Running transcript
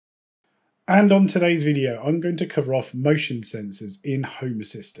And on today's video, I'm going to cover off motion sensors in Home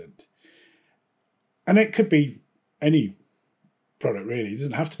Assistant. And it could be any product really. It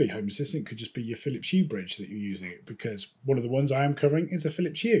doesn't have to be Home Assistant. It could just be your Philips Hue bridge that you're using, because one of the ones I am covering is a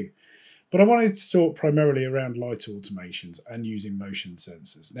Philips Hue. But I wanted to talk primarily around light automations and using motion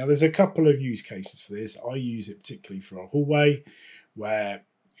sensors. Now, there's a couple of use cases for this. I use it particularly for a hallway, where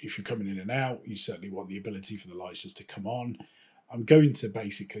if you're coming in and out, you certainly want the ability for the lights just to come on. I'm going to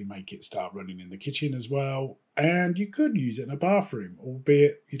basically make it start running in the kitchen as well. And you could use it in a bathroom,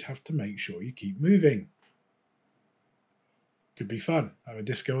 albeit you'd have to make sure you keep moving. Could be fun. Have a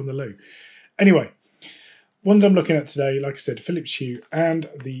disco on the loo. Anyway, ones I'm looking at today, like I said, Philips Hue and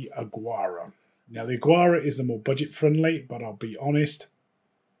the Aguara. Now, the Aguara is the more budget-friendly, but I'll be honest,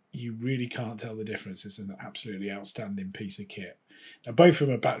 you really can't tell the difference. It's an absolutely outstanding piece of kit. Now, both of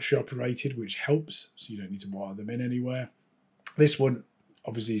them are battery-operated, which helps, so you don't need to wire them in anywhere. This one,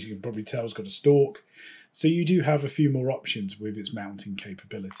 obviously, as you can probably tell, has got a stalk, so you do have a few more options with its mounting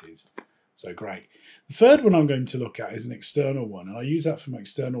capabilities. So great. The third one I'm going to look at is an external one, and I use that for my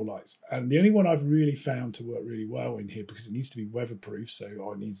external lights. And the only one I've really found to work really well in here, because it needs to be weatherproof, so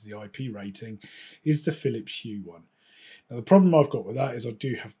it needs the IP rating, is the Philips Hue one. Now, the problem I've got with that is I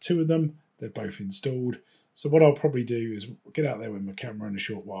do have two of them. They're both installed. So what I'll probably do is get out there with my camera in a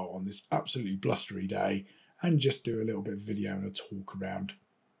short while on this absolutely blustery day and just do a little bit of video and a talk around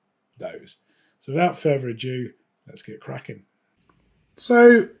those. So without further ado, let's get cracking.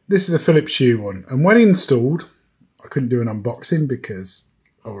 So this is the Philips Hue one, and when installed, I couldn't do an unboxing because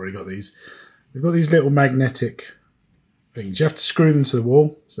I've already got these. They've got these little magnetic things. You have to screw them to the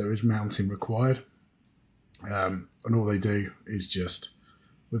wall, so there is mounting required. And all they do is just,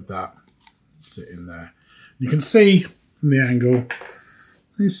 with that, sit in there. You can see from the angle,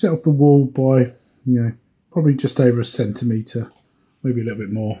 you set off the wall by, probably just over a centimetre, maybe a little bit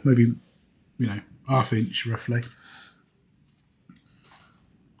more, maybe, ½ inch roughly.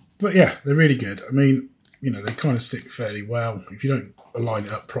 But yeah, they're really good. I mean, they kind of stick fairly well. If you don't align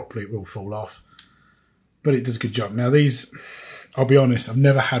it up properly, it will fall off. But it does a good job. Now these, I'll be honest, I've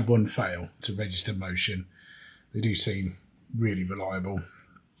never had one fail to register motion. They do seem really reliable.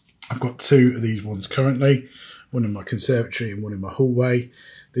 I've got two of these ones currently, one in my conservatory and one in my hallway.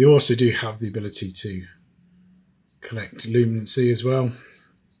 They also do have the ability to collect luminancy as well,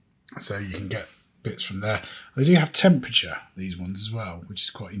 so you can get bits from there. They do have temperature, these ones as well, which is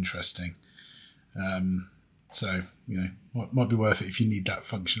quite interesting. So, might be worth it if you need that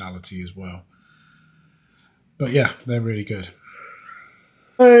functionality as well. But yeah, they're really good.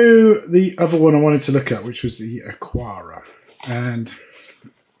 So the other one I wanted to look at, which was the Aguara, and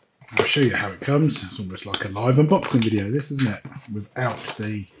I'll show you how it comes. It's almost like a live unboxing video, this, isn't it? Without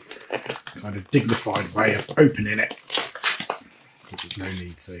the kind of dignified way of opening it, because there's no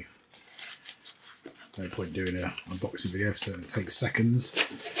need to. No point doing an unboxing video, so it takes seconds.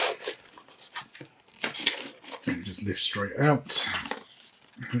 It just lifts straight out,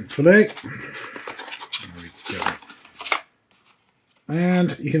 hopefully. There we go.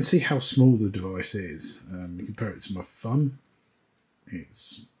 And you can see how small the device is. You compare it to my thumb,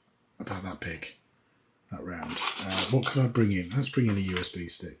 it's about that big, that round. What can I bring in? Let's bring in a USB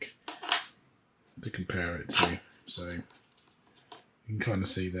stick to compare it to. So you can kind of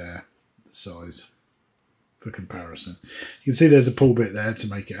see there the size for comparison. You can see there's a pull bit there to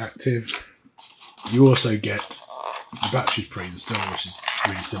make it active. You also get, so the battery's pre-installed, which is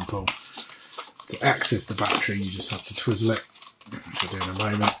really simple. To access the battery, you just have to twizzle it, which I'll do in a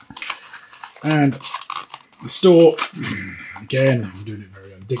moment. And the store, again, I'm doing it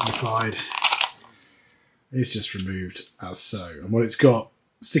very undignified, it's just removed as so. And what it's got,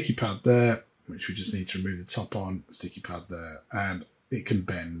 sticky pad there, which we just need to remove the top on, sticky pad there, and it can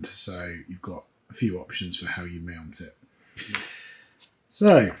bend, so you've got a few options for how you mount it.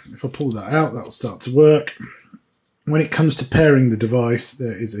 So if I pull that out, that will start to work. When it comes to pairing the device,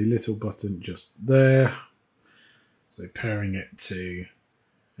 there is a little button just there. So pairing it to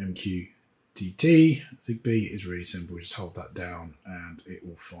MQTT Zigbee is really simple. Just hold that down and it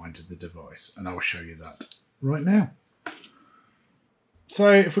will find the device, and I'll show you that right now.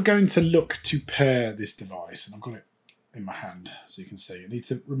 So if we're going to look to pair this device, and I've got it in my hand so you can see, I need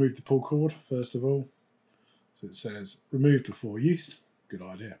to remove the pull cord first of all. So it says remove before use. Good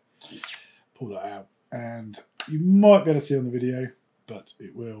idea. Pull that out, and you might be able to see on the video, but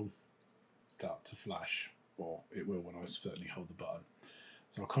it will start to flash, or it will when I certainly hold the button.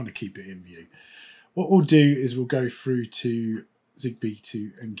 So I'll kind of keep it in view. What we'll do is we'll go through to Zigbee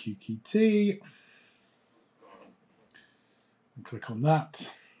to MQTT and click on that.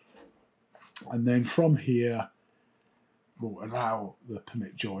 And then from here, will allow the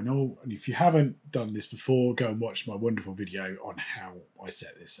permit join all. And if you haven't done this before, go and watch my wonderful video on how I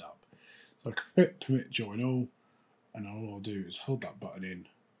set this up. So I can permit join all, and all I'll do is hold that button in,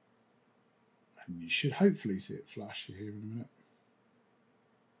 and you should hopefully see it flash here in a minute.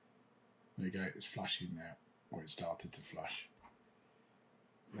 There you go, it's flashing now, or it started to flash.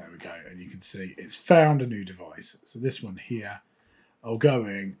 There we go, and you can see it's found a new device. So this one here, I'll go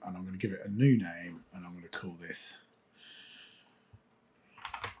in and I'm going to give it a new name, and I'm going to call this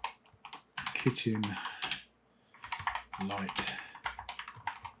Kitchen Light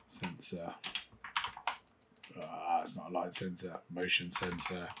Sensor. It's not a light sensor, motion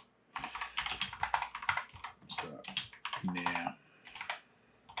sensor. What's that? Near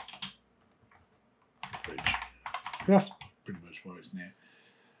fridge. That's pretty much where it's near.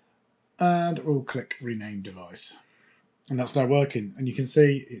 And we'll click rename device. And that's now working. And you can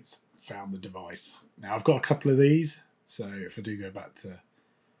see it's found the device. Now I've got a couple of these. So if I do go back to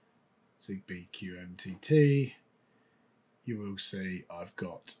Zigbee QMTT, you will see I've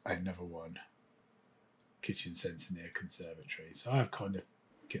got another one. Kitchen sensor near conservatory. So I have kind of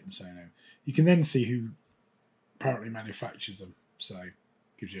kept the same name. You can then see who apparently manufactures them. So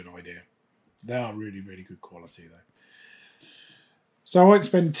gives you an idea. They are really, really good quality though. So I won't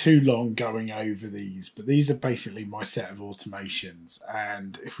spend too long going over these, but these are basically my set of automations.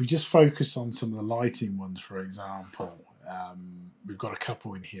 And if we just focus on some of the lighting ones, for example, we've got a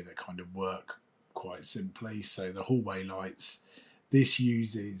couple in here that kind of work quite simply. So the hallway lights, this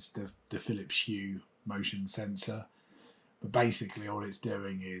uses the Philips Hue motion sensor, but basically all it's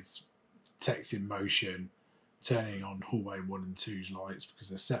doing is detecting motion, turning on hallway 1 and 2's lights because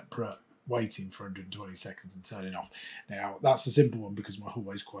they're separate, waiting for 120 seconds and turning off. Now that's a simple one because my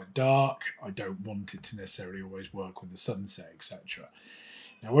hallway is quite dark. I don't want it to necessarily always work with the sunset, etc.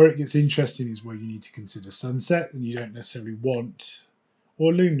 Now where it gets interesting is where you need to consider sunset, and you don't necessarily want,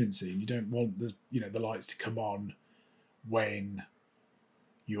 or luminancy, and you don't want the the lights to come on when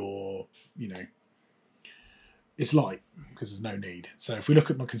you're it's light, because there's no need. So if we look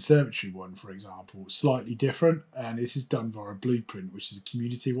at my conservatory one, for example, it's slightly different, and this is done via a blueprint, which is a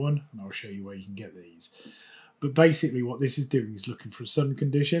community one, and I'll show you where you can get these. But basically what this is doing is looking for a sun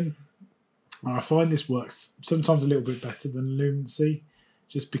condition, and I find this works sometimes a little bit better than luminancy,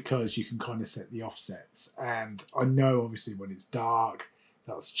 just because you can kind of set the offsets. And I know obviously when it's dark,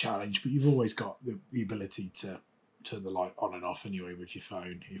 that's a challenge, but you've always got the ability to turn the light on and off anyway with your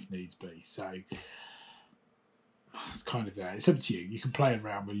phone if needs be. So it's kind of there. It's up to you. You can play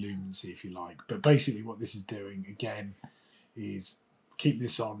around with luminancy if you like. But basically what this is doing, again, is keep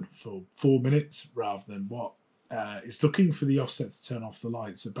this on for 4 minutes rather than what? It's looking for the offset to turn off the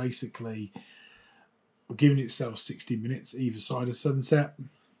light. So basically, we're giving itself 60 minutes either side of sunset.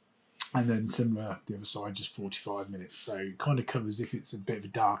 And then similar, the other side, just 45 minutes. So it kind of covers if it's a bit of a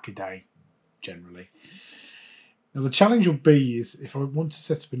darker day, generally. Now the challenge will be is if I want to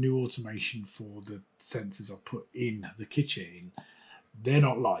set up a new automation for the sensors I put in the kitchen, they're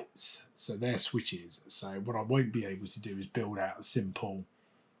not lights, so they're switches. So what I won't be able to do is build out a simple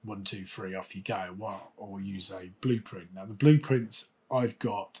 1, 2, 3 off you go. Well, I'll use a blueprint. Now the blueprints I've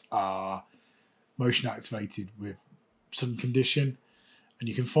got are motion activated with sun condition, and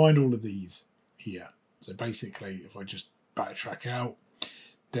you can find all of these here. So basically, if I just backtrack out,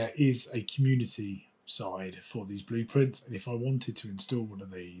 there is a community side for these blueprints, and if I wanted to install one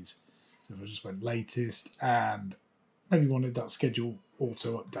of these, so if I just went latest and maybe wanted that schedule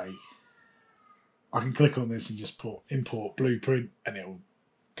auto update, I can click on this and just put import blueprint, and it'll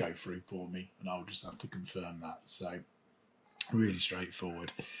go through for me, and I'll just have to confirm that. So really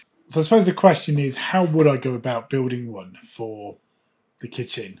straightforward. So I suppose the question is, how would I go about building one for the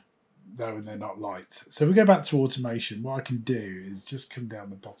kitchen, though they're not lights? So we go back to automation. What I can do is just come down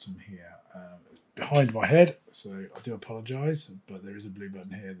the bottom here, behind my head, so I do apologise, but there is a blue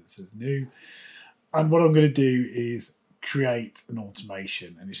button here that says new, and what I'm going to do is create an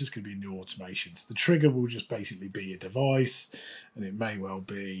automation, and it's just going to be a new automation. So the trigger will just basically be a device, and it may well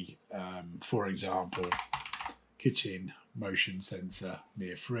be, for example, kitchen motion sensor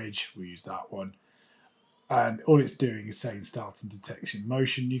near fridge. We'll use that one, and all it's doing is saying starting detection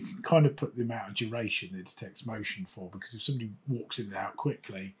motion. You can kind of put the amount of duration it detects motion for, because if somebody walks in and out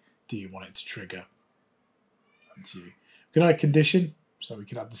quickly, do you want it to trigger? Up to you. We can add condition, so we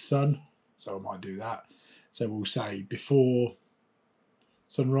can add the sun, so I might do that. So we'll say before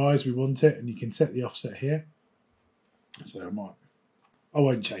sunrise we want it, and you can set the offset here. So I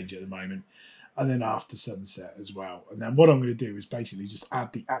won't change it at the moment. And then after sunset as well. And then what I'm going to do is basically just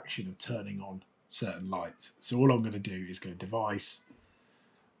add the action of turning on certain lights. So all I'm going to do is go device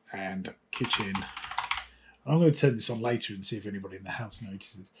and kitchen I'm going to turn this on later and see if anybody in the house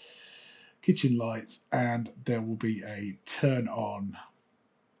notices. Kitchen lights, and there will be a turn on.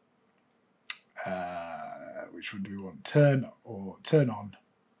 Which one do we want? Turn on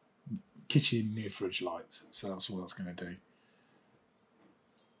kitchen near fridge lights. So that's all that's going to do.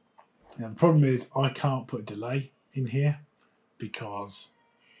 Now the problem is I can't put a delay in here because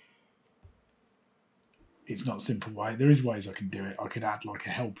it's not a simple way. There is ways I can do it. I could add like a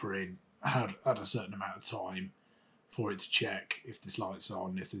helper in, add a certain amount of time for it to check if this light's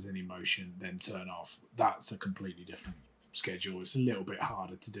on, if there's any motion, then turn off. That's a completely different schedule. It's a little bit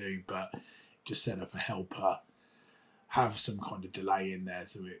harder to do, but just set up a helper, have some kind of delay in there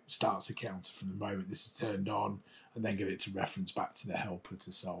so it starts a counter from the moment this is turned on, and then get it to reference back to the helper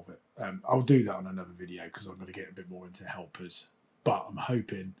to solve it. I'll do that on another video because I'm going to get a bit more into helpers, but I'm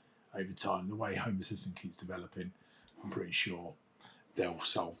hoping over time, the way Home Assistant keeps developing, I'm pretty sure they'll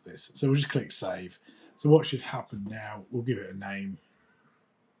solve this. So we'll just click save. So what should happen now, we'll give it a name,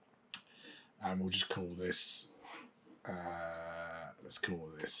 and we'll just call this, let's call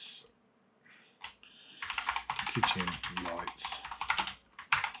this kitchen lights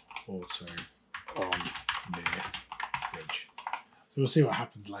auto on near fridge. So we'll see what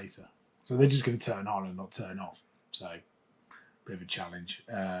happens later. So they're just going to turn on and not turn off. So bit of a challenge.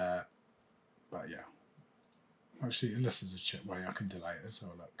 But yeah. Actually, unless there's a way I can delay it. Let's have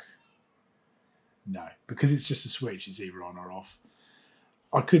a look. No, because it's just a switch, it's either on or off.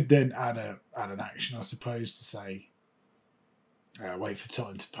 I could then add an action, I suppose, to say wait for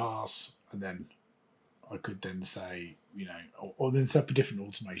time to pass, and then I could then say, you know, or then set up a different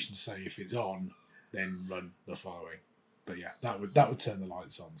automation to say if it's on, then run the following. But yeah, that would turn the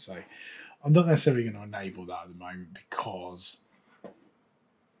lights on. So I'm not necessarily going to enable that at the moment because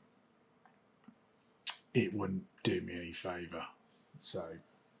it wouldn't do me any favour. So,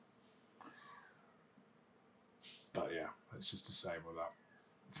 but yeah, let's just disable that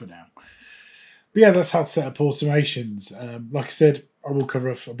for now. But yeah, that's how to set up automations. Like I said, I will cover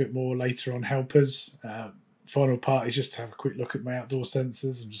a bit more later on helpers. Final part is just to have a quick look at my outdoor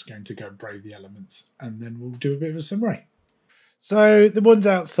sensors. I'm just going to go and brave the elements, and then we'll do a bit of a summary. So the ones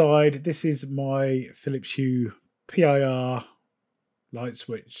outside, this is my Philips Hue PIR light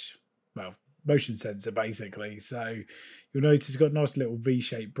switch, well, motion sensor basically. So you'll notice it's got a nice little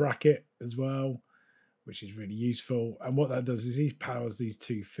V-shaped bracket as well, which is really useful. And what that does is he powers these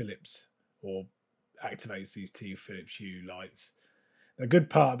two Philips, or activates these two Philips Hue lights. The good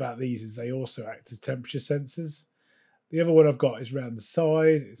part about these is they also act as temperature sensors. The other one I've got is around the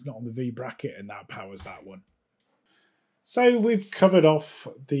side. It's not on the V bracket, and that powers that one. So we've covered off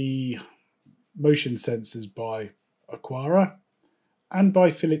the motion sensors by Aquara and by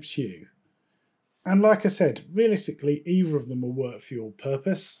Philips Hue. And like I said, realistically, either of them will work for your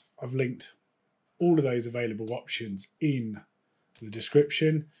purpose. I've linked all of those available options in the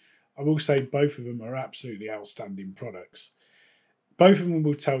description. I will say both of them are absolutely outstanding products. Both of them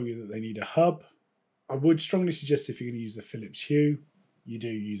will tell you that they need a hub. I would strongly suggest if you're going to use the Philips Hue, you do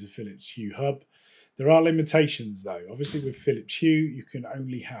use a Philips Hue hub. There are limitations though. Obviously with Philips Hue, you can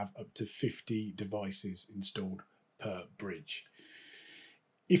only have up to 50 devices installed per bridge.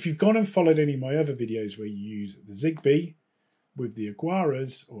 If you've gone and followed any of my other videos where you use the Zigbee with the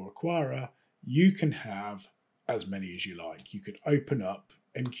Aguaras or Aquara, you can have as many as you like. You could open up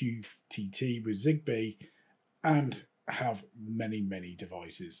MQTT with Zigbee and have many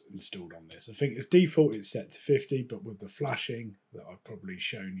devices installed on this. I think as default it's set to 50, but with the flashing that I've probably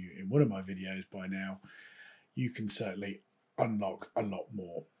shown you in one of my videos by now, you can certainly unlock a lot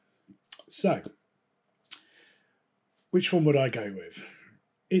more. So, which one would I go with?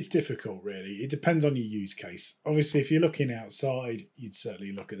 It's difficult really. It depends on your use case. Obviously, if you're looking outside, you'd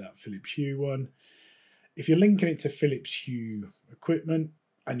certainly look at that Philips Hue one. If you're linking it to Philips Hue equipment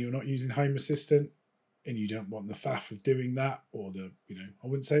and you're not using Home Assistant, and you don't want the faff of doing that, or the, I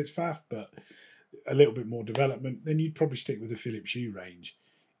wouldn't say it's faff, but a little bit more development, then you'd probably stick with the Philips Hue range.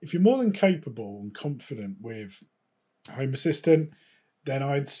 If you're more than capable and confident with Home Assistant, then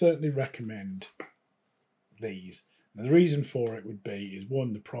I'd certainly recommend these. Now, the reason for it would be is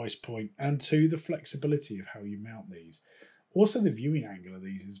one, the price point, and two, the flexibility of how you mount these. Also, the viewing angle of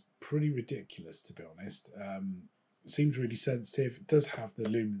these is pretty ridiculous, to be honest. It seems really sensitive. It does have the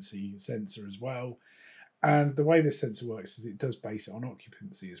lumency sensor as well. And the way this sensor works is it does base it on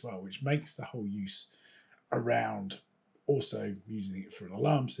occupancy as well, which makes the whole use around also using it for an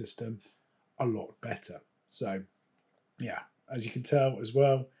alarm system a lot better. So, yeah, as you can tell as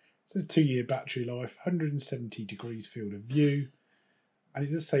well, it says 2-year battery life, 170 degrees field of view, and it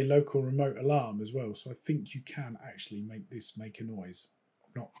does say local remote alarm as well. So I think you can actually make this make a noise.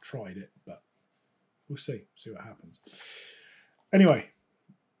 I've not tried it, but We'll see what happens. Anyway,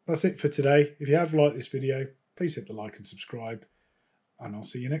 that's it for today. If you have liked this video, please hit the like and subscribe, and I'll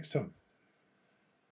see you next time.